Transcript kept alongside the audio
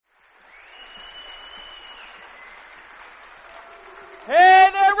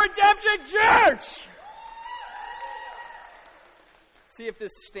Redemption Church! See if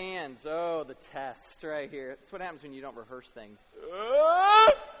this stands. Oh, the test right here. That's what happens when you don't rehearse things.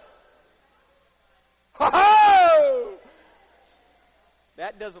 Ho-ho!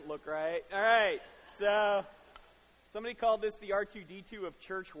 That doesn't look right. All right, so somebody called this the R2-D2 of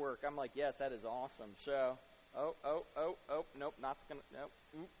church work. I'm like, yes, that is awesome. So, nope, not gonna, nope.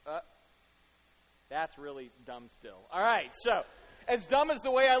 That's really dumb still. All right, so as dumb as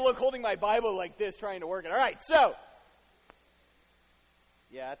the way I look holding my Bible like this, trying to work it. All right, so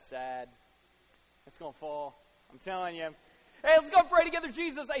yeah, that's sad. It's gonna fall. I'm telling you. Hey, let's go pray together.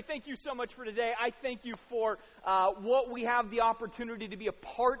 Jesus, I thank you so much for today. I thank you for what we have the opportunity to be a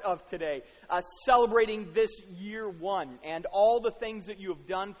part of today, celebrating this year one and all the things that you have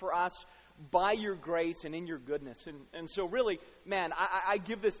done for us by your grace and in your goodness. And so really, man, I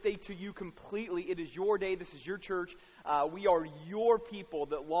give this day to you completely. It is your day. This is your church. We are your people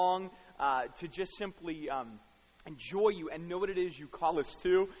that long to just simply enjoy you and know what it is you call us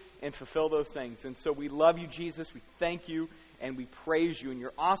to and fulfill those things. And so we love you, Jesus. We thank you. And we praise you in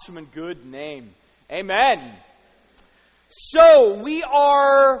your awesome and good name. Amen. So, we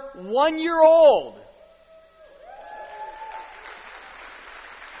are 1 year old.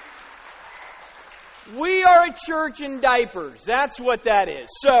 We are a church in diapers. That's what that is.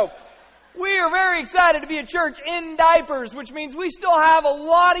 So, we are very excited to be a church in diapers, which means we still have a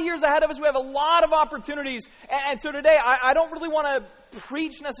lot of years ahead of us. We have a lot of opportunities. And so today, I don't really want to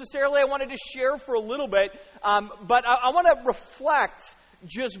preach necessarily. I wanted to share for a little bit. But I want to reflect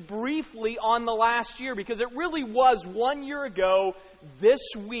just briefly on the last year, because it really was 1 year ago this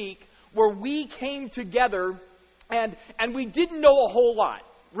week where we came together and we didn't know a whole lot,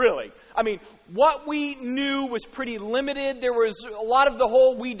 really. I mean, what we knew was pretty limited. There was a lot of the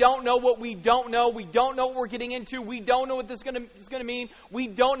whole, we don't know what we don't know. We don't know what we're getting into. We don't know what this is going to mean. We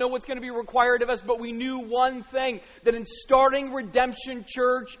don't know what's going to be required of us. But we knew one thing, that in starting Redemption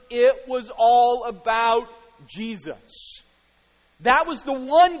Church, it was all about Jesus. That was the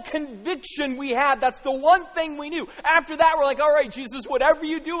one conviction we had. That's the one thing we knew. After that, we're like, all right, Jesus, whatever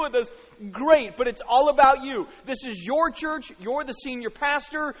you do with us, great. But it's all about you. This is your church. You're the senior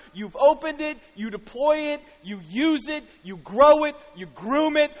pastor. You've opened it. You deploy it. You use it. You grow it. You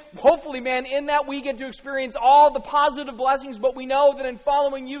groom it. Hopefully, man, in that we get to experience all the positive blessings. But we know that in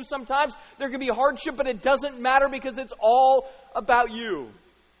following you, sometimes there can be hardship, but it doesn't matter because it's all about you.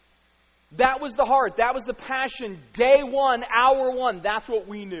 That was the heart. That was the passion. Day one, hour one. That's what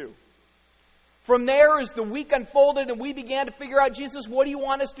we knew. From there, as the week unfolded and we began to figure out, Jesus, what do you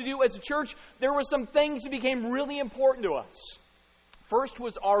want us to do as a church? There were some things that became really important to us. First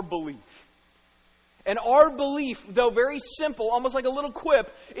was our belief. And our belief, though very simple, almost like a little quip,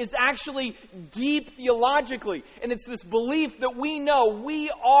 is actually deep theologically. And it's this belief that we know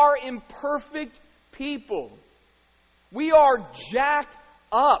we are imperfect people. We are jacked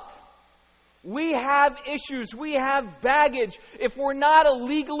up. We have issues. We have baggage. If we're not a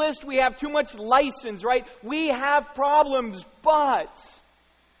legalist, we have too much license, right? We have problems, but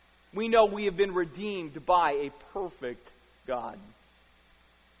we know we have been redeemed by a perfect God.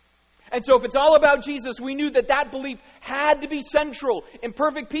 And so if it's all about Jesus, we knew that that belief had to be central.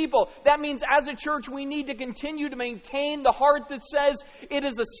 Imperfect people. That means as a church, we need to continue to maintain the heart that says it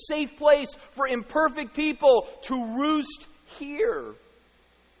is a safe place for imperfect people to roost here.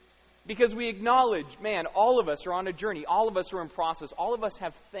 Because we acknowledge, man, all of us are on a journey. All of us are in process. All of us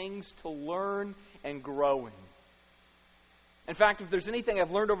have things to learn and grow in. In fact, if there's anything I've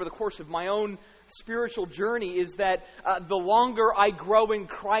learned over the course of my own spiritual journey, is that the longer I grow in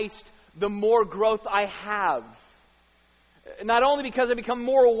Christ, the more growth I have. Not only because I become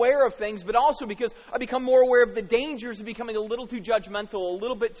more aware of things, but also because I become more aware of the dangers of becoming a little too judgmental, a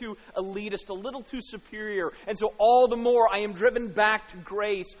little bit too elitist, a little too superior. And so all the more I am driven back to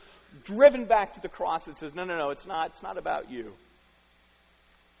grace, driven back to the cross that says, no, it's not about you.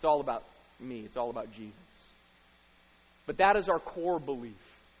 It's all about me. It's all about Jesus. But that is our core belief.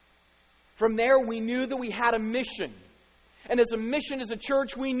 From there, we knew that we had a mission. And as a mission, as a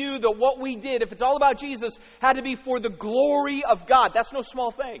church, we knew that what we did, if it's all about Jesus, had to be for the glory of God. That's no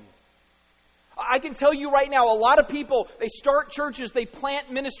small thing. I can tell you right now, a lot of people, they start churches, they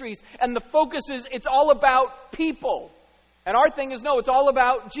plant ministries, and the focus is, it's all about people. And our thing is, no, it's all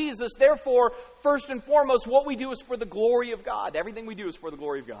about Jesus. Therefore, first and foremost, what we do is for the glory of God. Everything we do is for the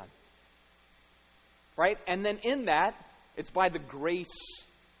glory of God. Right? And then in that, it's by the grace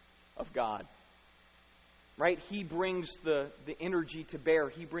of God. Right? He brings the energy to bear.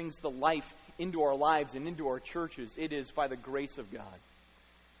 He brings the life into our lives and into our churches. It is by the grace of God.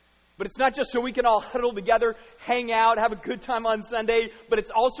 But it's not just so we can all huddle together, hang out, have a good time on Sunday, but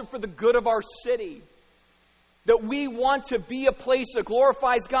it's also for the good of our city. That we want to be a place that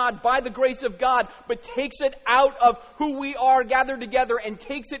glorifies God by the grace of God, but takes it out of who we are gathered together and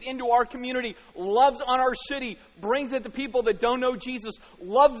takes it into our community, loves on our city, brings it to people that don't know Jesus,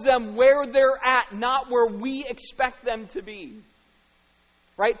 loves them where they're at, not where we expect them to be.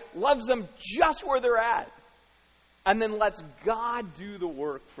 Right? Loves them just where they're at. And then lets God do the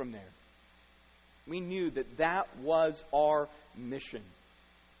work from there. We knew that that was our mission.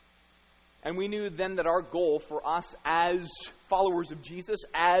 And we knew then that our goal for us as followers of Jesus,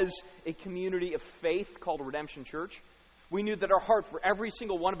 as a community of faith called Redemption Church, we knew that our heart for every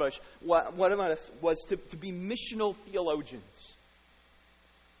single one of us was to be missional theologians.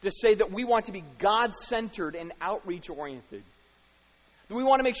 To say that we want to be God-centered and outreach-oriented. That we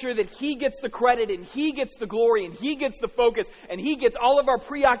want to make sure that He gets the credit and He gets the glory and He gets the focus and He gets all of our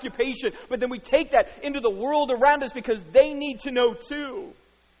preoccupation. But then we take that into the world around us because they need to know too.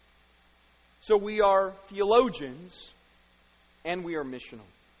 So we are theologians, and we are missional.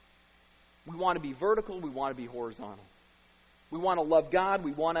 We want to be vertical, we want to be horizontal. We want to love God,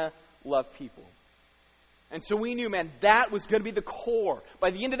 we want to love people. And so we knew, man, that was going to be the core. By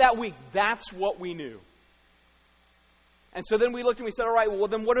the end of that week, that's what we knew. And so then we looked and we said, all right, well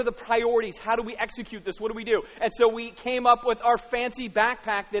then what are the priorities? How do we execute this? What do we do? And so we came up with our fancy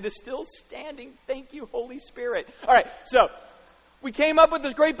backpack that is still standing. Thank you, Holy Spirit. All right, so we came up with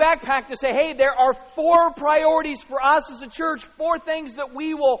this great backpack to say, hey, there are 4 priorities for us as a church, 4 things that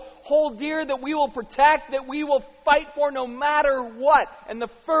we will hold dear, that we will protect, that we will fight for no matter what. And the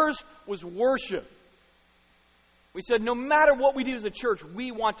first was worship. We said, no matter what we do as a church,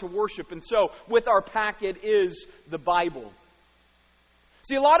 we want to worship. And so, with our packet is the Bible.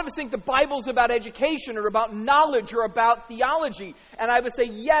 See, a lot of us think the Bible's about education or about knowledge or about theology. And I would say,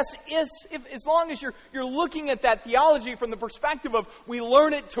 yes, if as long as you're looking at that theology from the perspective of we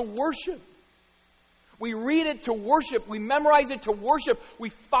learn it to worship. We read it to worship. We memorize it to worship. We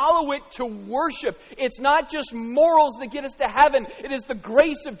follow it to worship. It's not just morals that get us to heaven. It is the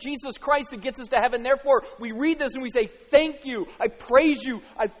grace of Jesus Christ that gets us to heaven. Therefore, we read this and we say, thank you, I praise you,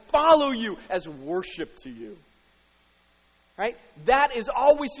 I follow you as worship to you. Right? That is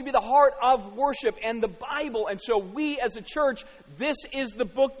always to be the heart of worship and the Bible. And so we as a church, this is the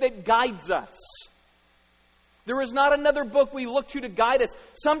book that guides us. There is not another book we look to guide us.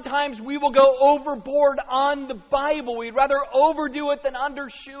 Sometimes we will go overboard on the Bible. We'd rather overdo it than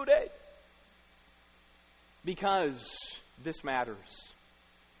undershoot it. Because this matters.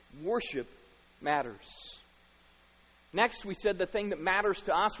 Worship matters. Next, we said the thing that matters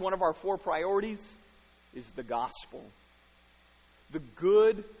to us, one of our 4 priorities, is the gospel. The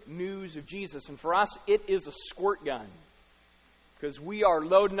good news of Jesus. And for us, it is a squirt gun. Because we are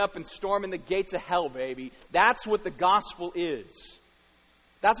loading up and storming the gates of hell, baby. That's what the gospel is.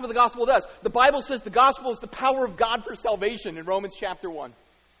 That's what the gospel does. The Bible says the gospel is the power of God for salvation in Romans chapter 1. It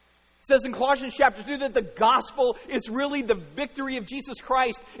says in Colossians chapter 2 that the gospel is really the victory of Jesus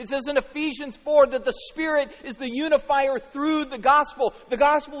Christ. It says in Ephesians 4 that the Spirit is the unifier through the gospel. The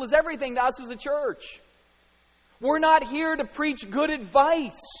gospel is everything to us as a church. We're not here to preach good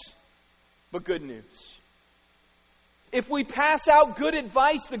advice, but good news. If we pass out good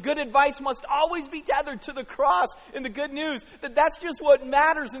advice, the good advice must always be tethered to the cross and the good news. That's just what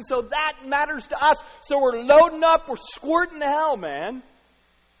matters, and so that matters to us. So we're loading up, we're squirting hell, man,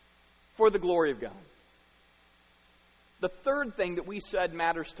 for the glory of God. The third thing that we said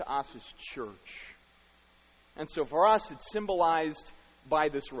matters to us is church. And so for us, it's symbolized by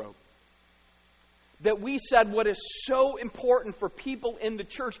this rope. That we said what is so important for people in the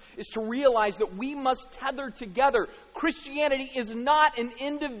church is to realize that we must tether together. Christianity is not an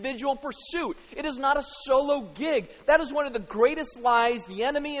individual pursuit. It is not a solo gig. That is one of the greatest lies the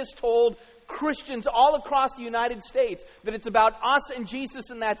enemy has told Christians all across the United States. That it's about us and Jesus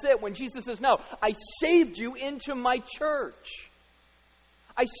and that's it. When Jesus says, no, I saved you into my church.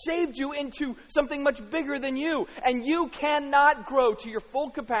 I saved you into something much bigger than you. And you cannot grow to your full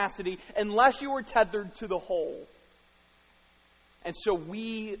capacity unless you are tethered to the whole. And so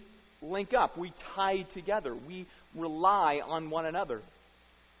we link up. We tie together. We rely on one another.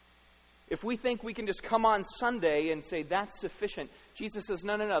 If we think we can just come on Sunday and say, that's sufficient, Jesus says,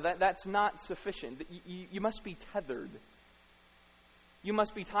 no, that's not sufficient. You must be tethered. You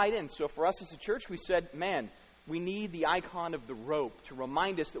must be tied in. So for us as a church, we said, man, we need the icon of the rope to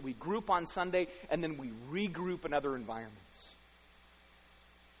remind us that we group on Sunday and then we regroup in other environments.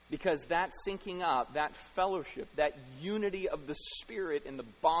 Because that syncing up, that fellowship, that unity of the Spirit and the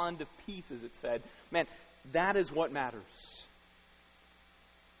bond of peace, as it said, man, that is what matters.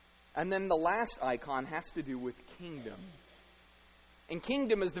 And then the last icon has to do with kingdom. And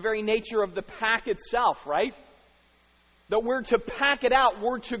kingdom is the very nature of the pack itself, right? That we're to pack it out.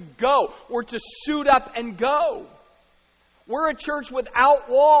 We're to go. We're to suit up and go. We're a church without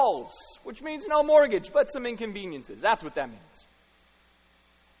walls, which means no mortgage, but some inconveniences. That's what that means.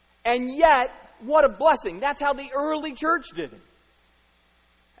 And yet, what a blessing. That's how the early church did it.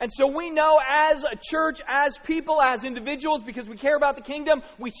 And so we know as a church, as people, as individuals, because we care about the kingdom,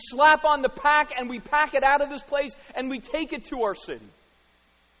 we slap on the pack and we pack it out of this place and we take it to our city.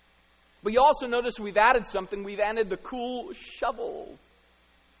 But you also notice we've added something. We've added the cool shovel.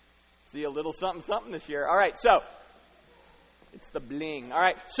 See a little something something this year. All right, so it's the bling. All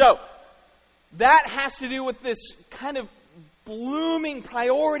right, so that has to do with this kind of blooming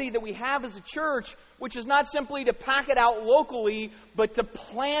priority that we have as a church, which is not simply to pack it out locally, but to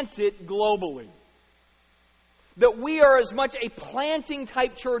plant it globally. That we are as much a planting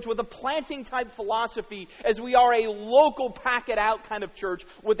type church with a planting type philosophy as we are a local pack it out kind of church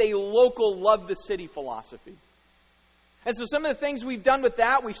with a local love the city philosophy. And so some of the things we've done with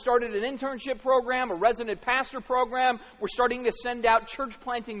that, we started an internship program, a resident pastor program. We're starting to send out church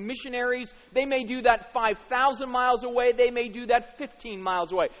planting missionaries. They may do that 5,000 miles away. They may do that 15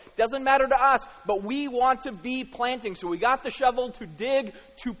 miles away. Doesn't matter to us, but we want to be planting. So we got the shovel to dig,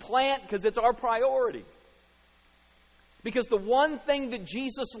 to plant, because it's our priority. Because the one thing that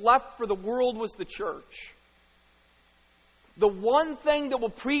Jesus left for the world was the church. The one thing that will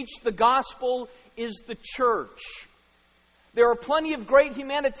preach the gospel is the church. There are plenty of great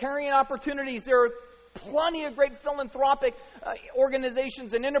humanitarian opportunities. There are plenty of great philanthropic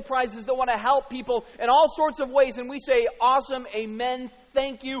organizations and enterprises that want to help people in all sorts of ways. And we say, awesome, amen,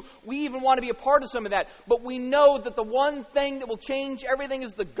 thank you. We even want to be a part of some of that. But we know that the one thing that will change everything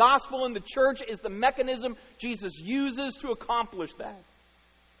is the gospel, and the church is the mechanism Jesus uses to accomplish that.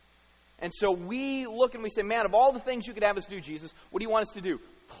 And so we look and we say, man, of all the things you could have us do, Jesus, what do you want us to do?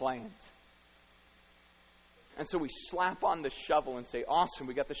 Plant. And so we slap on the shovel and say, awesome,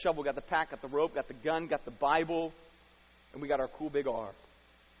 we got the shovel, got the pack, got the rope, got the gun, got the Bible, and we got our cool big R.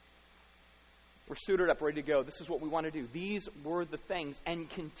 We're suited up, ready to go. This is what we want to do. These were the things and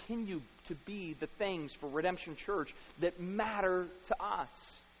continue to be the things for Redemption Church that matter to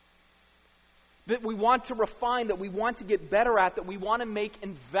us. That we want to refine, that we want to get better at, that we want to make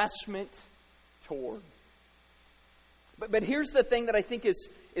investment toward. But here's the thing that I think is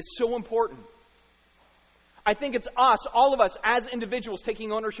so important. I think it's us, all of us, as individuals,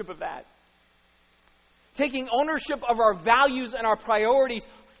 taking ownership of that. Taking ownership of our values and our priorities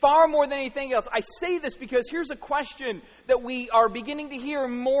far more than anything else. I say this because here's a question that we are beginning to hear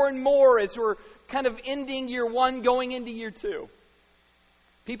more and more as we're kind of ending year one, going into year two.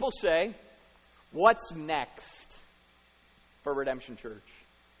 People say, what's next for Redemption Church?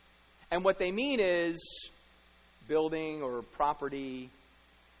 And what they mean is building or property.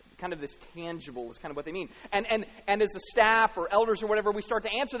 Kind of this tangible is kind of what they mean. And as a staff or elders or whatever, we start to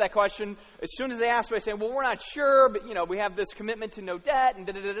answer that question. As soon as they ask, we say, well, we're not sure, but, we have this commitment to no debt and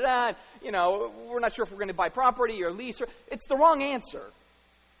da-da-da-da-da. We're not sure if we're going to buy property or lease. It's the wrong answer.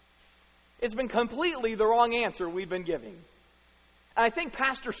 It's been completely the wrong answer we've been giving. And I think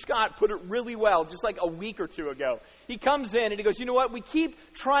Pastor Scott put it really well just like a week or two ago. He comes in and he goes, you know what? We keep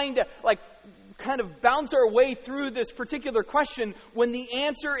trying to kind of bounce our way through this particular question when the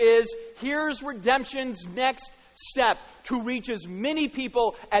answer is, here's Redemption's next step: to reach as many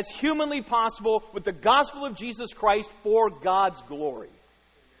people as humanly possible with the gospel of Jesus Christ for God's glory.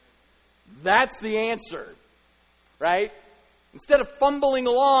 That's the answer, right? Instead of fumbling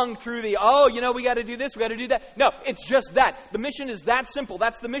along through the, we got to do this, we got to do that. No, it's just that. The mission is that simple.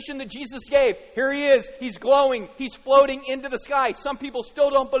 That's the mission that Jesus gave. Here he is. He's glowing. He's floating into the sky. Some people still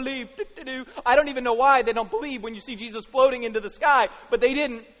don't believe. I don't even know why they don't believe when you see Jesus floating into the sky, but they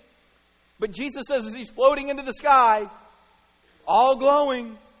didn't. But Jesus says as he's floating into the sky, all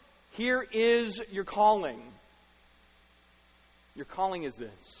glowing, here is your calling. Your calling is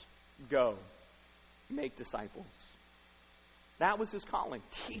this: go, make disciples. That was his calling,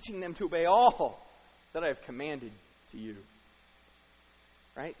 teaching them to obey all that I have commanded to you.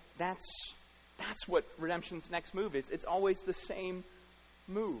 Right? That's what Redemption's next move is. It's always the same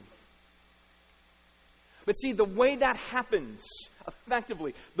move. But see, the way that happens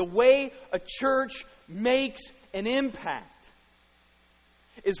effectively, the way a church makes an impact,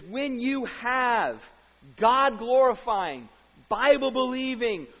 is when you have God-glorifying,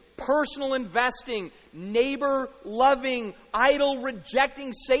 Bible-believing, personal investing, neighbor-loving,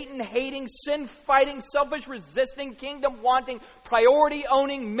 idol-rejecting, Satan-hating, sin-fighting, selfish-resisting, kingdom-wanting,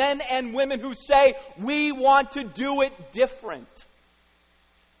 priority-owning men and women who say, we want to do it different.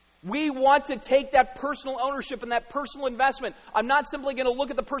 We want to take that personal ownership and that personal investment. I'm not simply going to look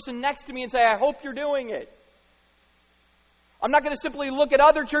at the person next to me and say, I hope you're doing it. I'm not going to simply look at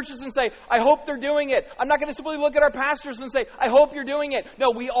other churches and say, I hope they're doing it. I'm not going to simply look at our pastors and say, I hope you're doing it. No,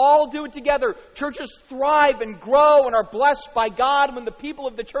 we all do it together. Churches thrive and grow and are blessed by God when the people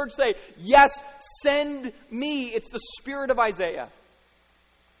of the church say, yes, send me. It's the spirit of Isaiah.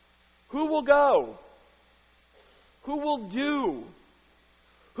 Who will go? Who will do?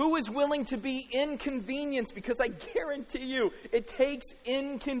 Who is willing to be inconvenienced? Because I guarantee you, it takes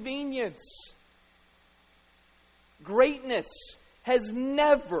inconvenience. Greatness has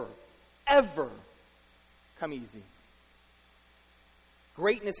never, ever come easy.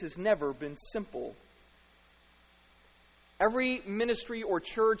 Greatness has never been simple. Every ministry or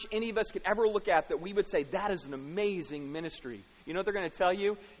church any of us could ever look at that we would say, that is an amazing ministry. You know what they're going to tell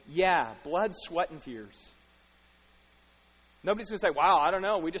you? Yeah, blood, sweat, and tears. Nobody's going to say, wow, I don't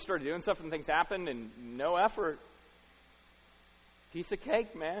know, we just started doing stuff and things happened and no effort. Piece of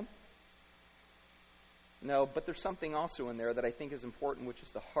cake, man. No, but there's something also in there that I think is important, which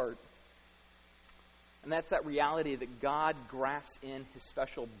is the heart. And that's that reality that God grafts in His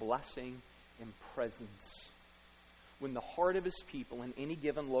special blessing and presence. When the heart of His people in any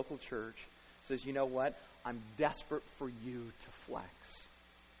given local church says, you know what, I'm desperate for you to flex.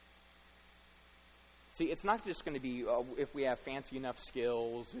 See, it's not just going to be if we have fancy enough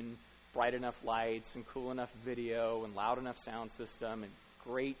skills and bright enough lights and cool enough video and loud enough sound system and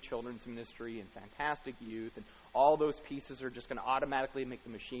great children's ministry and fantastic youth and all those pieces are just going to automatically make the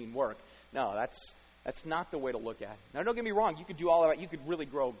machine work. No, that's not the way to look at it. Now, don't get me wrong. You could do all of that. You could really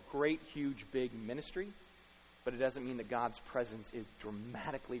grow great, huge, big ministry, but it doesn't mean that God's presence is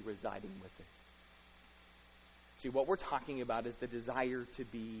dramatically residing with it. See, what we're talking about is the desire to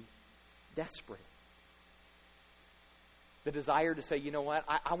be desperate. The desire to say, you know what,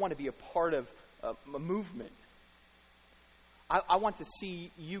 I want to be a part of a movement. I want to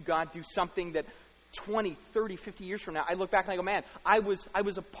see you, God, do something that 20, 30, 50 years from now, I look back and I go, man, I was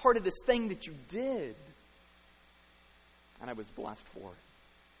a part of this thing that you did. And I was blessed for it.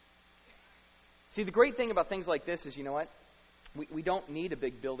 See, the great thing about things like this is, you know what? We don't need a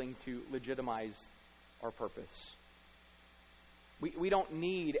big building to legitimize our purpose. We don't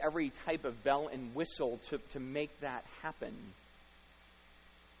need every type of bell and whistle to make that happen.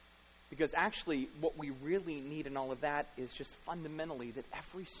 Because actually, what we really need in all of that is just fundamentally that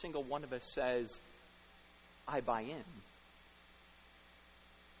every single one of us says, I buy in.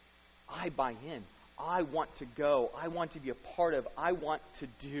 I buy in. I want to go. I want to be a part of. I want to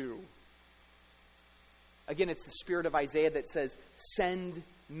do. Again, it's the spirit of Isaiah that says, send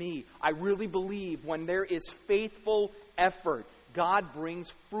me. I really believe when there is faithful effort, God brings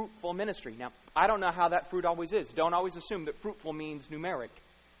fruitful ministry. Now, I don't know how that fruit always is. Don't always assume that fruitful means numeric.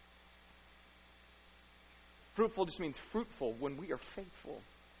 Fruitful just means fruitful when we are faithful.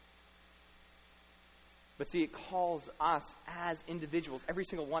 But see, it calls us as individuals, every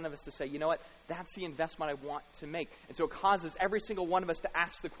single one of us, to say, you know what, that's the investment I want to make. And so it causes every single one of us to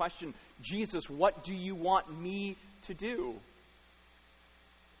ask the question, Jesus, what do you want me to do?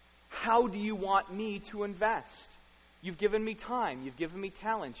 How do you want me to invest? You've given me time. You've given me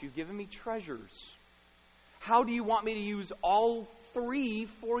talents. You've given me treasures. How do you want me to use all three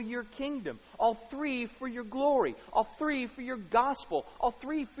for your kingdom? All three for your glory? All three for your gospel? All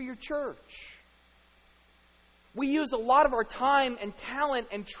three for your church? We use a lot of our time and talent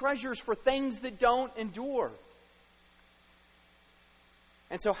and treasures for things that don't endure.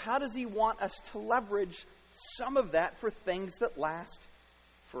 And so how does He want us to leverage some of that for things that last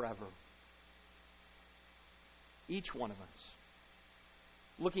forever? Each one of us,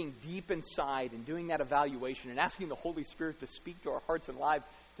 looking deep inside and doing that evaluation and asking the Holy Spirit to speak to our hearts and lives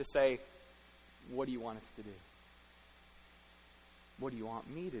to say, what do you want us to do? What do you want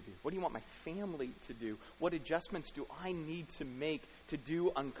me to do? What do you want my family to do? What adjustments do I need to make to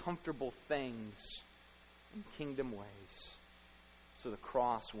do uncomfortable things in kingdom ways so the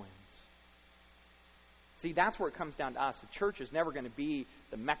cross wins? See, that's where it comes down to us. The church is never going to be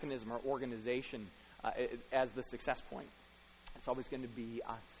the mechanism or organization as the success point. It's always going to be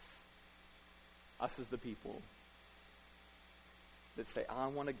us. Us as the people that say, I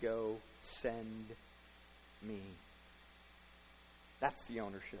want to go, send me. That's the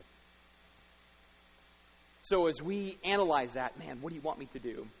ownership. So as we analyze that, man, what do you want me to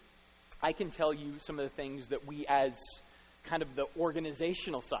do? I can tell you some of the things that we as kind of the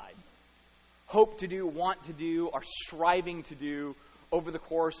organizational side hope to do, want to do, are striving to do over the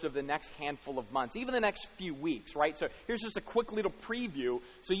course of the next handful of months, even the next few weeks, right? So here's just a quick little preview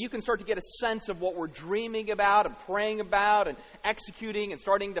so you can start to get a sense of what we're dreaming about and praying about and executing and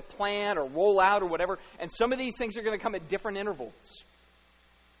starting to plan or roll out or whatever. And some of these things are going to come at different intervals.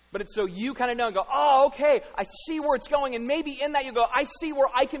 But it's so you kind of know and go, oh, okay, I see where it's going. And maybe in that you go, I see where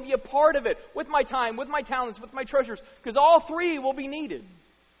I can be a part of it with my time, with my talents, with my treasures, because all three will be needed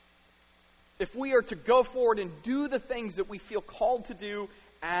if we are to go forward and do the things that we feel called to do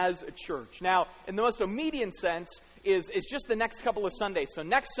as a church. Now, in the most immediate sense, is just the next couple of Sundays. So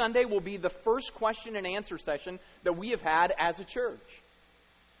next Sunday will be the first question and answer session that we have had as a church.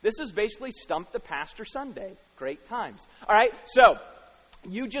 This is basically Stump the Pastor Sunday. Great times. All right, so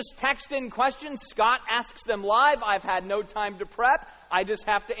you just text in questions. Scott asks them live. I've had no time to prep. I just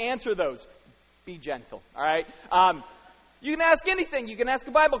have to answer those. Be gentle, all right? You can ask anything. You can ask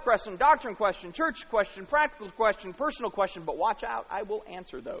a Bible question, doctrine question, church question, practical question, personal question, but watch out. I will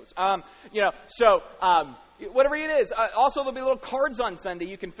answer those. Whatever it is. Also, there'll be little cards on Sunday.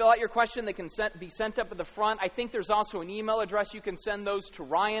 You can fill out your question. They can be sent up at the front. I think there's also an email address. You can send those to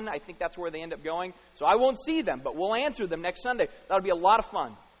Ryan. I think that's where they end up going. So I won't see them, but we'll answer them next Sunday. That'll be a lot of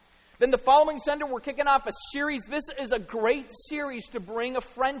fun. Then the following Sunday, we're kicking off a series. This is a great series to bring a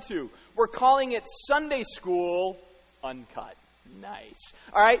friend to. We're calling it Sunday School Uncut. Nice.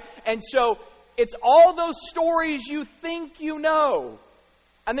 All right? And so it's all those stories you think you know.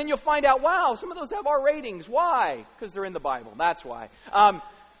 And then you'll find out, wow, some of those have R ratings. Why? Because they're in the Bible. That's why.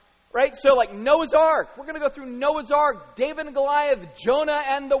 Right? So like Noah's Ark. We're going to go through Noah's Ark, David and Goliath, Jonah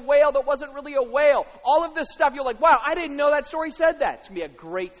and the whale that wasn't really a whale. All of this stuff, you're like, wow, I didn't know that story said that. It's going to be a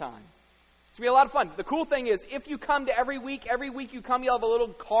great time. It's going to be a lot of fun. The cool thing is, if you come to every week you come, you'll have a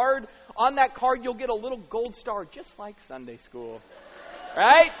little card. On that card, you'll get a little gold star, just like Sunday school.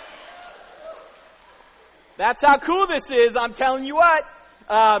 Right? That's how cool this is, I'm telling you what.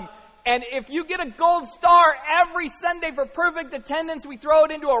 And if you get a gold star every Sunday for perfect attendance, we throw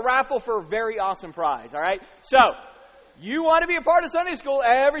it into a raffle for a very awesome prize, all right? So, you want to be a part of Sunday school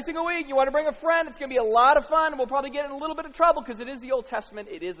every single week. You want to bring a friend. It's going to be a lot of fun. We'll probably get in a little bit of trouble because it is the Old Testament.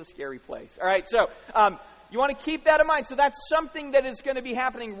 It is a scary place. All right, so you want to keep that in mind. So that's something that is going to be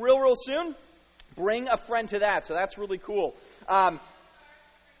happening real soon. Bring a friend to that. So that's really cool.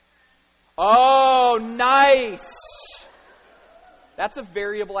 Oh, nice. That's a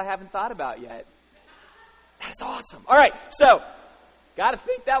variable I haven't thought about yet. That's awesome. All right, so got to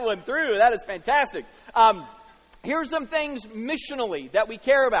think that one through. That is fantastic. Here's some things missionally that we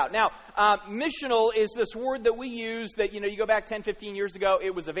care about. Now, missional is this word that we use that, you go back 10, 15 years ago,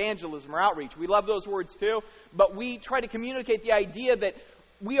 it was evangelism or outreach. We love those words too, but we try to communicate the idea that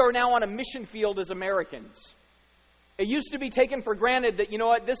we are now on a mission field as Americans. It used to be taken for granted that,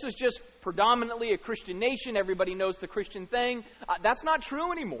 this is just predominantly a Christian nation. Everybody knows the Christian thing. That's not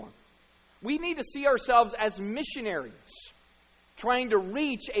true anymore. We need to see ourselves as missionaries trying to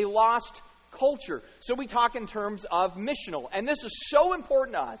reach a lost culture. So we talk in terms of missional. And this is so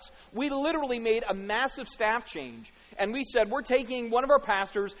important to us. We literally made a massive staff change. And we said, we're taking one of our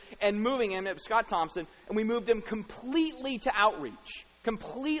pastors and moving him, Scott Thompson, and we moved him completely to outreach,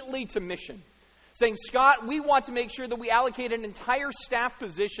 completely to mission. Saying, Scott, we want to make sure that we allocate an entire staff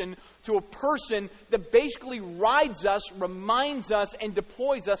position to a person that basically rides us, reminds us, and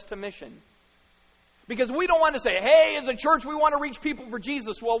deploys us to mission. Because we don't want to say, hey, as a church, we want to reach people for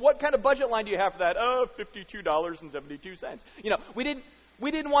Jesus. Well, what kind of budget line do you have for that? Oh, $52.72.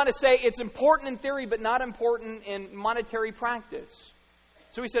 We didn't want to say it's important in theory, but not important in monetary practice.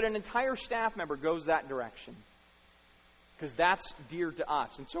 So we said an entire staff member goes that direction. Because that's dear to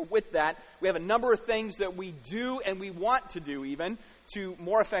us. And so with that, we have a number of things that we do and we want to do even to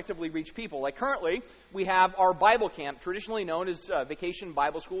more effectively reach people. Like currently, we have our Bible camp, traditionally known as Vacation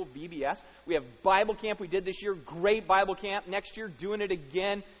Bible School, VBS. We have Bible camp we did this year, great Bible camp. Next year, doing it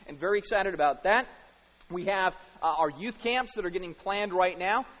again, and very excited about that. We have our youth camps that are getting planned right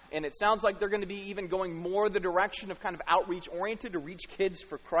now, and it sounds like they're going to be even going more the direction of kind of outreach-oriented to reach kids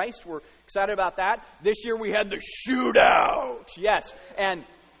for Christ. We're excited about that. This year we had the shootout. Yes, and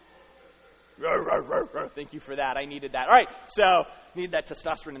thank you for that. I needed that. All right, so need that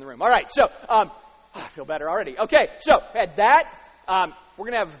testosterone in the room. All right, so I feel better already. Okay, so we had that. We're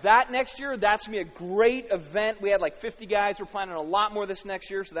going to have that next year. That's going to be a great event. We had like 50 guys. We're planning a lot more this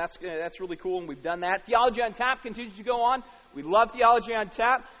next year, so that's really cool, and we've done that. Theology on Tap continues to go on. We love Theology on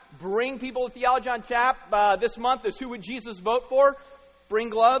Tap. Bring people to Theology on Tap. This month is Who Would Jesus Vote For? Bring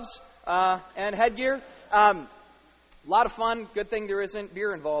gloves and headgear. A lot of fun. Good thing there isn't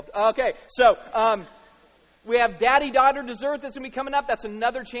beer involved. Okay, so We have daddy-daughter dessert that's going to be coming up. That's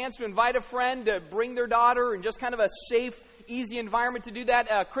another chance to invite a friend to bring their daughter and just kind of a safe, easy environment to do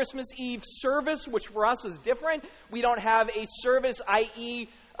that. Christmas Eve service, which for us is different. We don't have a service, i.e.,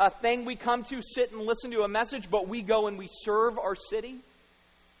 a thing we come to, sit and listen to a message, but we go and we serve our city.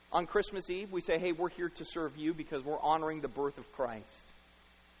 On Christmas Eve, we say, hey, we're here to serve you because we're honoring the birth of Christ.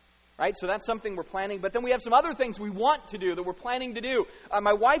 Right? So that's something we're planning. But then we have some other things we want to do that we're planning to do.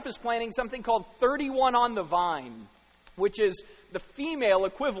 My wife is planning something called 31 on the Vine, which is the female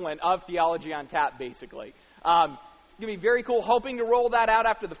equivalent of Theology on Tap, basically. It's going to be very cool. Hoping to roll that out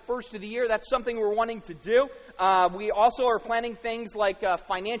after the first of the year. That's something we're wanting to do. We also are planning things like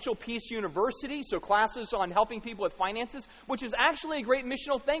Financial Peace University, so classes on helping people with finances, which is actually a great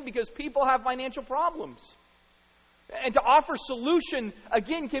missional thing because people have financial problems. And to offer solution,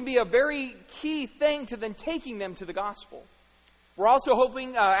 again, can be a very key thing to then taking them to the gospel. We're also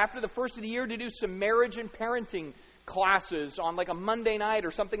hoping after the first of the year to do some marriage and parenting classes on like a Monday night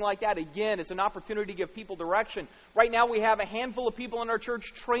or something like that. Again, it's an opportunity to give people direction. Right now we have a handful of people in our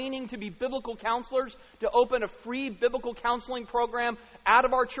church training to be biblical counselors to open a free biblical counseling program out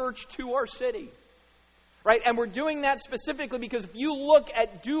of our church to our city. Right? And we're doing that specifically because if you look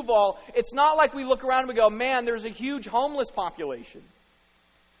at Duval, it's not like we look around and we go, man, there's a huge homeless population.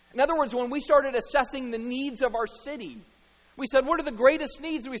 In other words, when we started assessing the needs of our city, we said, what are the greatest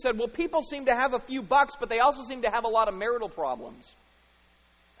needs? And we said, well, people seem to have a few bucks, but they also seem to have a lot of marital problems.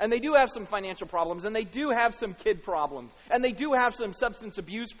 And they do have some financial problems, and they do have some kid problems, and they do have some substance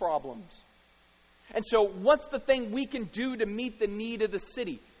abuse problems. And so what's the thing we can do to meet the need of the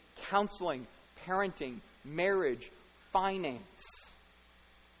city? Counseling, parenting, marriage, finance.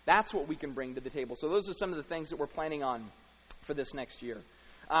 That's what we can bring to the table. So those are some of the things that we're planning on for this next year.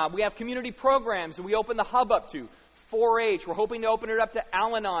 We have community programs that we open the hub up to. 4-H, we're hoping to open it up to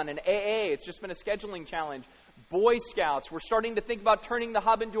Al-Anon and AA. It's just been a scheduling challenge. Boy Scouts, we're starting to think about turning the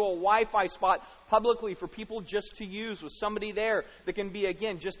hub into a Wi-Fi spot publicly for people just to use with somebody there that can be,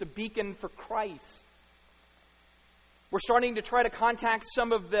 again, just a beacon for Christ. We're starting to try to contact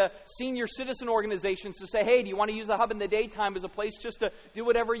some of the senior citizen organizations to say, hey, do you want to use the hub in the daytime as a place just to do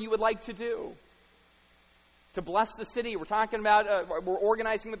whatever you would like to do? To bless the city. We're talking about, we're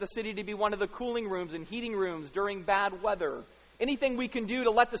organizing with the city to be one of the cooling rooms and heating rooms during bad weather. Anything we can do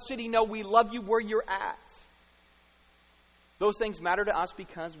to let the city know we love you where you're at. Those things matter to us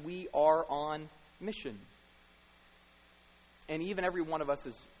because we are on mission. And even every one of us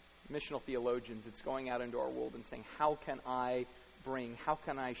is missional theologians. It's going out into our world and saying, how can I bring, how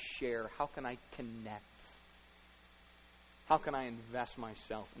can I share, how can I connect? How can I invest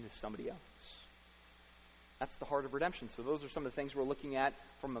myself into somebody else? That's the heart of redemption. So those are some of the things we're looking at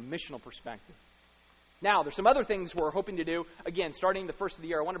from a missional perspective. Now, there's some other things we're hoping to do. Again, starting the first of the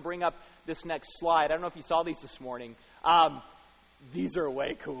year, I want to bring up this next slide. I don't know if you saw these this morning. These are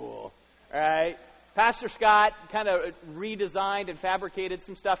way cool. All right? Pastor Scott kind of redesigned and fabricated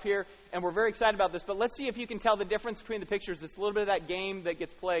some stuff here, and we're very excited about this. But let's see if you can tell the difference between the pictures. It's a little bit of that game that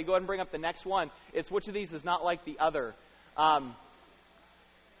gets played. Go ahead and bring up the next one. It's which of these is not like the other.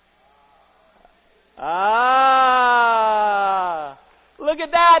 Look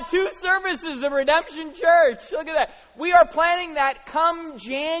at that. 2 services of Redemption Church. Look at that. We are planning that come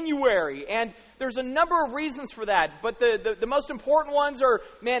January. And there's a number of reasons for that. But the most important ones are,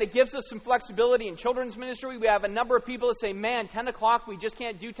 man, it gives us some flexibility in children's ministry. We have a number of people that say, man, 10 o'clock, we just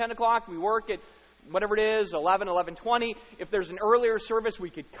can't do 10 o'clock. We work at whatever it is, 11, 11:20. If there's an earlier service,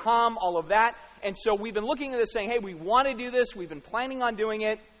 we could come, all of that. And so we've been looking at this saying, hey, we want to do this. We've been planning on doing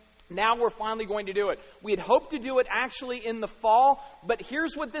it. Now we're finally going to do it. We had hoped to do it actually in the fall, but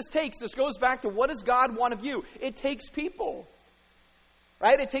here's what this takes. This goes back to what does God want of you? It takes people.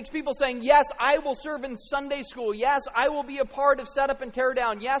 Right? It takes people saying, yes, I will serve in Sunday school. Yes, I will be a part of setup and tear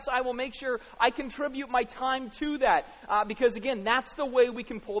down. Yes, I will make sure I contribute my time to that. Because again, that's the way we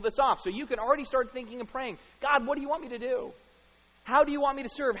can pull this off. So you can already start thinking and praying, God, what do you want me to do? How do you want me to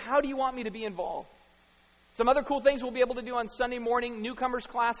serve? How do you want me to be involved? Some other cool things we'll be able to do on Sunday morning, newcomers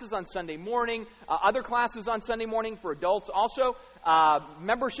classes on Sunday morning, other classes on Sunday morning for adults also,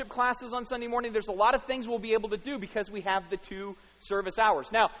 membership classes on Sunday morning. There's a lot of things we'll be able to do because we have the 2 service hours.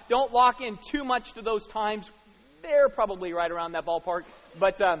 Now, don't lock in too much to those times. They're probably right around that ballpark,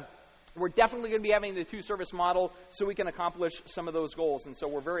 but we're definitely going to be having the 2 service model so we can accomplish some of those goals, and so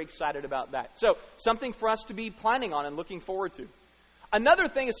we're very excited about that. So, something for us to be planning on and looking forward to. Another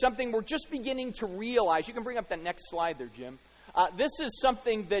thing is something we're just beginning to realize. You can bring up that next slide there, Jim. This is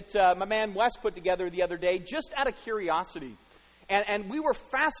something that my man Wes put together the other day just out of curiosity. And we were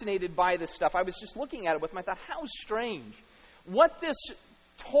fascinated by this stuff. I was just looking at it with him. I thought, how strange. What this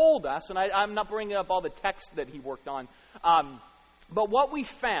told us, and I'm not bringing up all the text that he worked on, but what we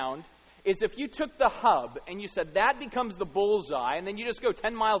found is if you took the hub and you said that becomes the bullseye, and then you just go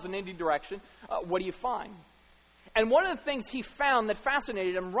 10 miles in any direction, what do you find? And one of the things he found that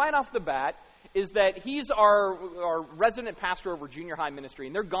fascinated him right off the bat is that he's our resident pastor over junior high ministry,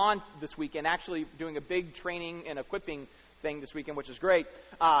 and they're gone this weekend, actually doing a big training and equipping thing this weekend, which is great,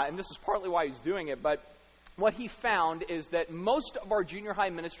 and this is partly why he's doing it, but what he found is that most of our junior high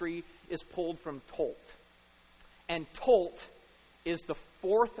ministry is pulled from Tolt, and Tolt is the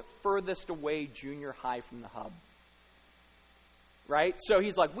fourth furthest away junior high from the hub. Right? So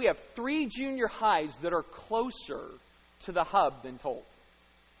he's like, we have 3 junior highs that are closer to the hub than Tolt.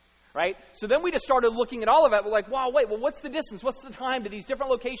 Right? So then we just started looking at all of it. We're like, wow, wait, well, what's the distance? What's the time to these different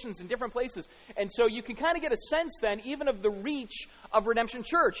locations in different places? And so you can kind of get a sense then, even of the reach of Redemption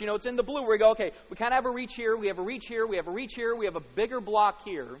Church. You know, it's in the blue where we go, okay, we kind of have a reach here, we have a reach here, we have a reach here, we have a bigger block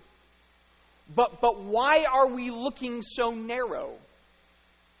here. But why are we looking so narrow?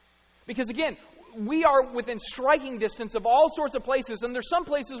 Because again, we are within striking distance of all sorts of places, and there's some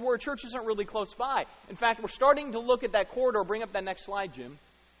places where a church isn't really close by. In fact, we're starting to look at that corridor. Bring up that next slide, Jim.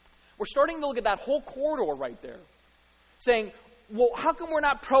 We're starting to look at that whole corridor right there, saying, well, how come we're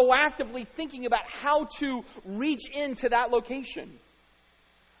not proactively thinking about how to reach into that location?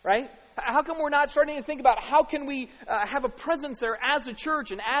 Right? How come we're not starting to think about how can we have a presence there as a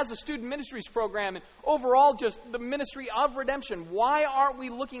church and as a student ministries program and overall just the ministry of redemption? Why aren't we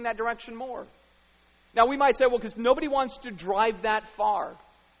looking that direction more? Now, we might say, well, because nobody wants to drive that far.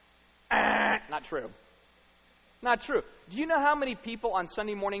 Not true. Not true. Do you know how many people on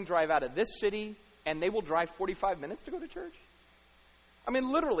Sunday morning drive out of this city and they will drive 45 minutes to go to church? I mean,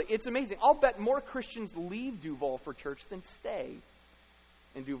 literally, it's amazing. I'll bet more Christians leave Duval for church than stay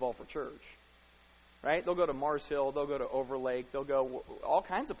in Duval for church. Right? They'll go to Mars Hill, they'll go to Overlake, they'll go all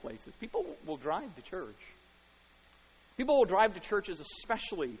kinds of places. People will drive to church. People will drive to churches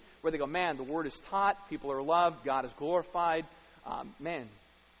especially where they go, man, the word is taught, people are loved, God is glorified. Man,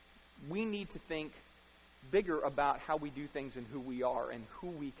 we need to think bigger about how we do things and who we are and who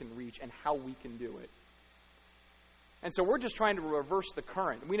we can reach and how we can do it. And so we're just trying to reverse the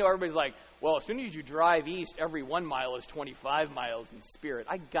current. We know everybody's like, well, as soon as you drive east, every 1 mile is 25 miles in spirit.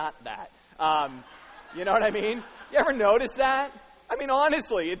 I got that. You know what I mean? You ever notice that? I mean,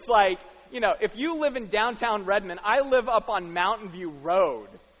 honestly, it's like, you know, if you live in downtown Redmond, I live up on Mountain View Road.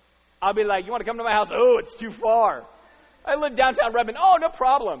 I'll be like, you want to come to my house? Oh, it's too far. I live downtown Redmond. Oh, no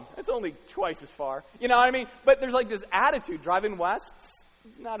problem. It's only twice as far. You know what I mean? But there's like this attitude. Driving west,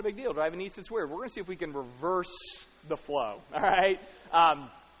 it's not a big deal. Driving east, it's weird. We're going to see if we can reverse the flow. All right?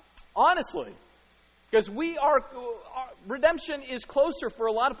 Honestly. Because redemption is closer for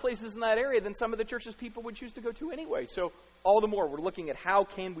a lot of places in that area than some of the churches people would choose to go to anyway. So all the more, we're looking at how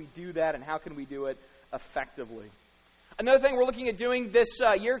can we do that and how can we do it effectively. Another thing we're looking at doing this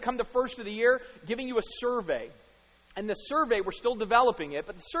year, come the first of the year, giving you a survey. And the survey, we're still developing it,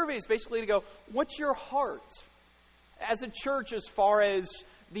 but the survey is basically to go, what's your heart as a church as far as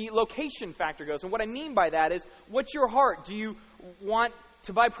the location factor goes? And what I mean by that is, what's your heart? Do you want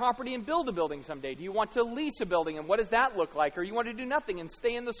to buy property and build a building someday? Do you want to lease a building, and what does that look like? Or you want to do nothing and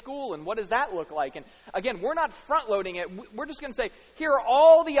stay in the school, and what does that look like? And again, we're not front-loading it. We're just going to say, here are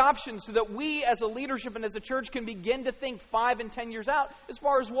all the options so that we as a leadership and as a church can begin to think 5 and 10 years out as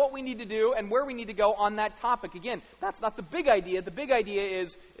far as what we need to do and where we need to go on that topic. Again, that's not the big idea. The big idea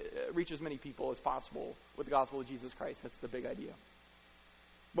is reach as many people as possible with the gospel of Jesus Christ. That's the big idea.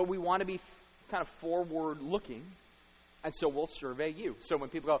 But we want to be kind of forward-looking. And so we'll survey you. So when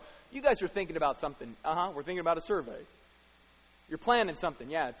people go, you guys are thinking about something. We're thinking about a survey. You're planning something.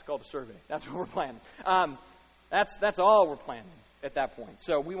 Yeah, it's called a survey. That's what we're planning. That's all we're planning at that point.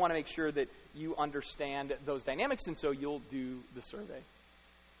 So we want to make sure that you understand those dynamics, and so you'll do the survey.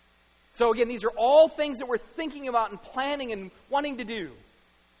 So again, these are all things that we're thinking about and planning and wanting to do,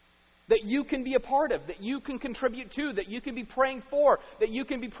 that you can be a part of, that you can contribute to, that you can be praying for, that you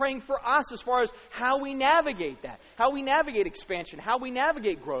can be praying for us as far as how we navigate that, how we navigate expansion, how we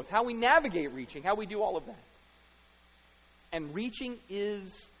navigate growth, how we navigate reaching, how we do all of that. And reaching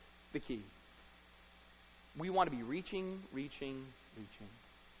is the key. We want to be reaching.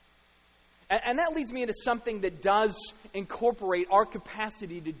 And that leads me into something that does incorporate our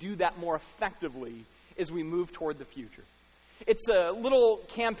capacity to do that more effectively as we move toward the future. It's a little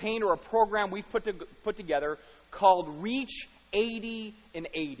campaign or a program we've put together called Reach 80 in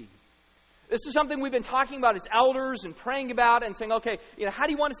 80. This is something we've been talking about as elders and praying about and saying, okay, how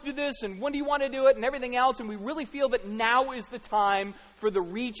do you want us to do this and when do you want to do it and everything else? And we really feel that now is the time for the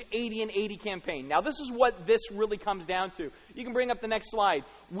Reach 80 and 80 campaign. Now, this is what this really comes down to. You can bring up the next slide.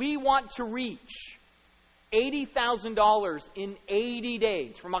 We want to reach $80,000 in 80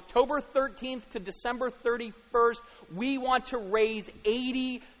 days. From October 13th to December 31st, we want to raise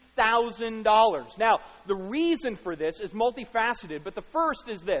 $80,000. Now, the reason for this is multifaceted, but the first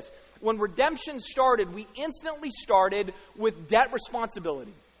is this. When redemption started, we instantly started with debt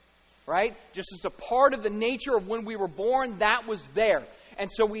responsibility, right? Just as a part of the nature of when we were born, that was there. And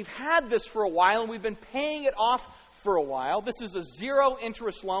so we've had this for a while, and we've been paying it off for a while. This is a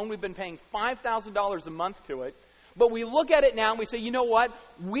zero-interest loan. We've been paying $5,000 a month to it. But we look at it now and we say, you know what?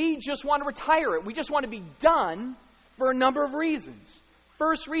 We just want to retire it. We just want to be done for a number of reasons.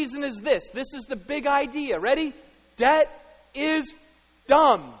 First reason is this. This is the big idea. Ready? Debt is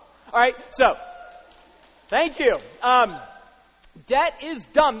dumb. All right, so, thank you. Debt is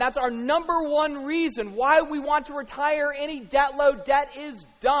dumb. That's our number one reason why we want to retire any debt load. Debt is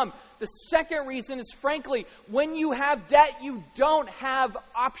dumb. The second reason is, frankly, when you have debt, you don't have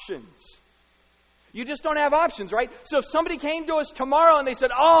options. You just don't have options, right? So if somebody came to us tomorrow and they said,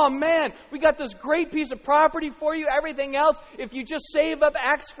 oh man, we got this great piece of property for you, everything else, if you just save up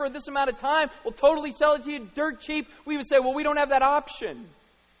X for this amount of time, we'll totally sell it to you dirt cheap. We would say, well, we don't have that option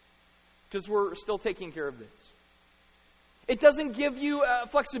because we're still taking care of this. It doesn't give you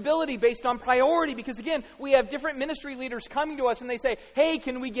flexibility based on priority because, again, we have different ministry leaders coming to us and they say, hey,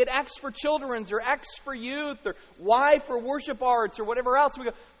 can we get X for children's or X for youth or Y for worship arts or whatever else? We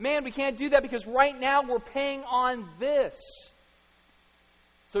go, man, we can't do that because right now we're paying on this.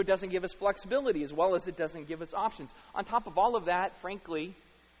 So it doesn't give us flexibility as well as it doesn't give us options. On top of all of that, frankly,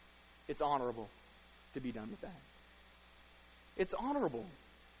 it's honorable to be done with that. It's honorable.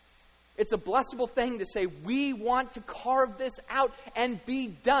 It's a blessable thing to say, we want to carve this out and be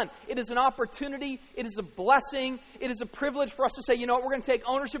done. It is an opportunity. It is a blessing. It is a privilege for us to say, you know what, we're going to take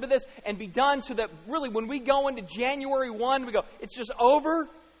ownership of this and be done so that really when we go into January 1, we go, it's just over,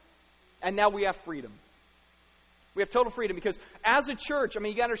 and now we have freedom. We have total freedom because as a church, I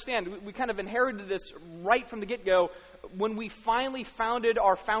mean, you got to understand, we kind of inherited this right from the get-go. When we finally founded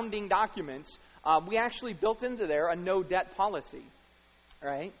our founding documents, we actually built into there a no-debt policy,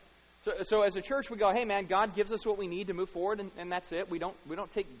 right? So as a church, we go, hey man, God gives us what we need to move forward, and that's it. We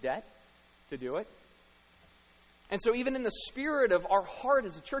don't take debt to do it. And so even in the spirit of our heart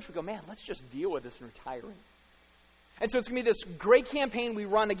as a church, we go, man, let's just deal with this and retire it. And so it's going to be this great campaign we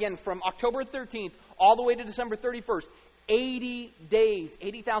run again from October 13th all the way to December 31st. 80 days,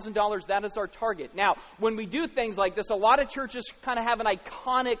 $80,000, that is our target. Now, when we do things like this, a lot of churches kind of have an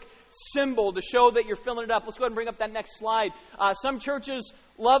iconic symbol to show that you're filling it up. Let's go ahead and bring up that next slide. Some churches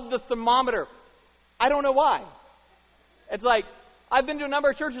love the thermometer. I don't know why. It's like, I've been to a number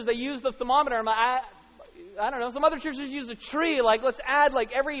of churches that use the thermometer. I'm like, I don't know. Some other churches use a tree. Like, let's add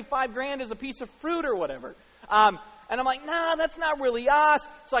like every $5,000 is a piece of fruit or whatever. And I'm like, nah, that's not really us.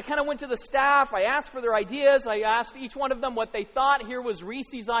 So I kind of went to the staff. I asked for their ideas. I asked each one of them what they thought. Here was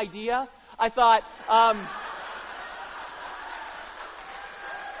Reese's idea. I thought,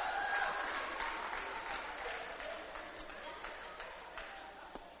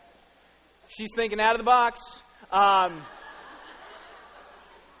 she's thinking out of the box.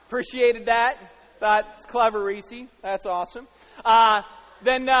 Appreciated that. Thought it's clever, Reese. That's awesome.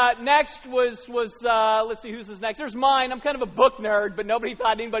 Then next was let's see, who's this next? There's mine. I'm kind of a book nerd, but nobody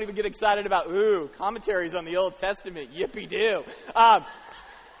thought anybody would get excited about, commentaries on the Old Testament. Yippee-doo. I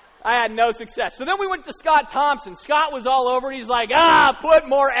had no success. So then we went to Scott Thompson. Scott was all over it. He's like, put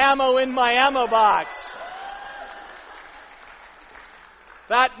more ammo in my ammo box.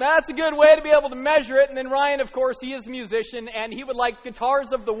 That's a good way to be able to measure it. And then Ryan, of course, he is a musician, and he would like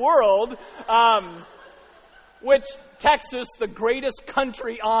Guitars of the World, which Texas, the greatest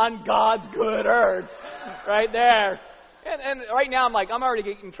country on God's good earth, right there. And right now I'm already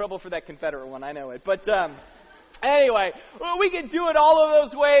getting in trouble for that Confederate one. I know it. But anyway, we could do it all of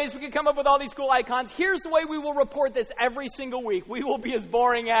those ways. We could come up with all these cool icons. Here's the way we will report this every single week. We will be as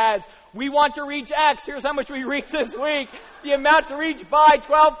boring as, we want to reach X. Here's how much we reach this week. The amount to reach by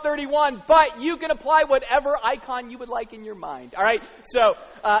 12/31. But you can apply whatever icon you would like in your mind. All right? So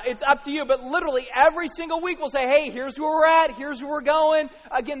it's up to you. But literally every single week we'll say, hey, here's where we're at. Here's where we're going.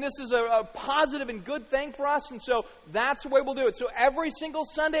 Again, this is a positive and good thing for us. And so that's the way we'll do it. So every single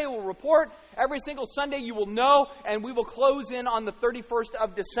Sunday we'll report. Every single Sunday you will know. And we will close in on the 31st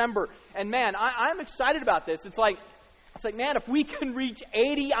of December. And man, I'm excited about this. It's like, man, if we can reach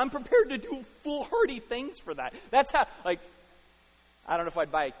 80, I'm prepared to do foolhardy things for that. That's how, I don't know if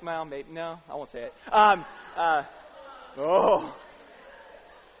I'd buy, well, maybe, no, I won't say it.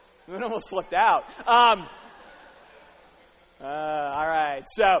 It almost slipped out. All right,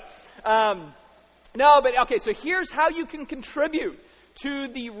 so, no, but okay, so here's how you can contribute to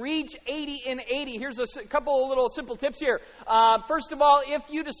the Reach 80 in 80. Here's a couple of little simple tips here. First of all, if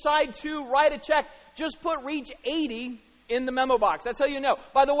you decide to write a check, just put Reach 80 in the memo box. That's how you know.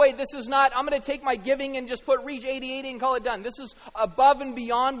 By the way, this is not, I'm going to take my giving and just put Reach 80 and call it done. This is above and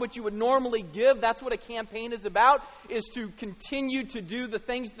beyond what you would normally give. That's what a campaign is about, is to continue to do the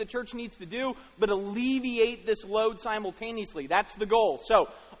things the church needs to do, but alleviate this load simultaneously. That's the goal. So,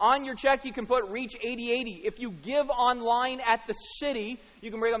 on your check, you can put Reach 8080. If you give online at the city,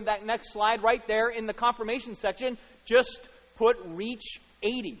 you can bring up that next slide right there in the confirmation section. Just put Reach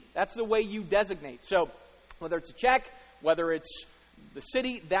 80. That's the way you designate. So, whether it's a check, whether it's the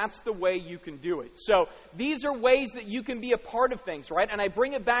city, that's the way you can do it. So these are ways that you can be a part of things, right? And I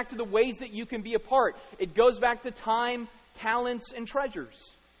bring it back to the ways that you can be a part. It goes back to time, talents, and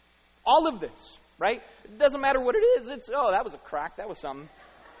treasures. All of this, right? It doesn't matter what it is. It's, oh, that was a crack. That was something.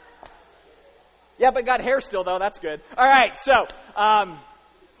 Yeah, but got hair still, though. That's good. All right, so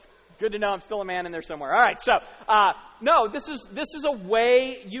good to know I'm still a man in there somewhere. All right, so no, this is a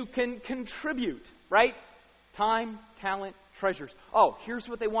way you can contribute, right? Time, talent, treasures. Oh, here's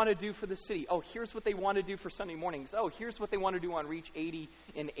what they want to do for the city. Oh, here's what they want to do for Sunday mornings. Oh, here's what they want to do on Reach 80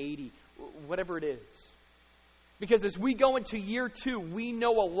 in 80. Whatever it is. Because as we go into year 2, we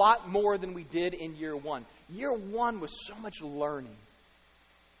know a lot more than we did in year 1. Year 1 was so much learning.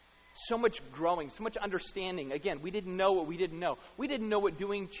 So much growing, so much understanding. Again, we didn't know what we didn't know. We didn't know what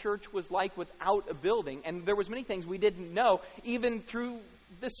doing church was like without a building. And there was many things we didn't know even through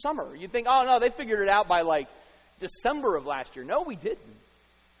this summer. You'd think, oh no, they figured it out by like December of last year. No, we didn't.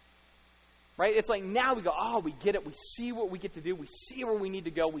 Right? It's like now we go, oh, we get it. We see what we get to do. We see where we need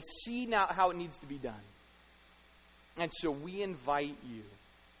to go. We see now how it needs to be done. And so we invite you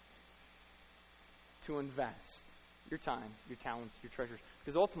to invest your time, your talents, your treasures.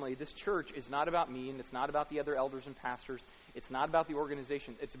 Because ultimately, this church is not about me, and it's not about the other elders and pastors. It's not about the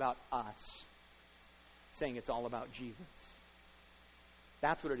organization. It's about us saying it's all about Jesus.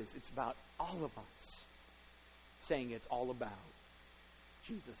 That's what it is. It's about all of us saying it's all about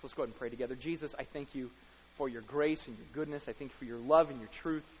Jesus. Let's go ahead and pray together. Jesus, I thank you for your grace and your goodness. I thank you for your love and your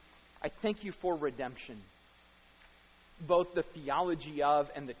truth. I thank you for redemption, both the theology of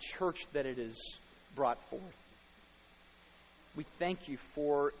and the church that it is brought forth. We thank you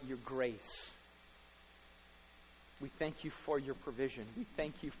for your grace. We thank you for your provision. We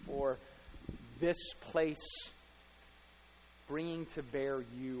thank you for this place bringing to bear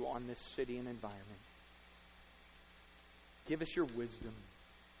you on this city and environment. Give us your wisdom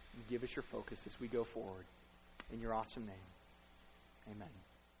and give us your focus as we go forward. In your awesome name, amen.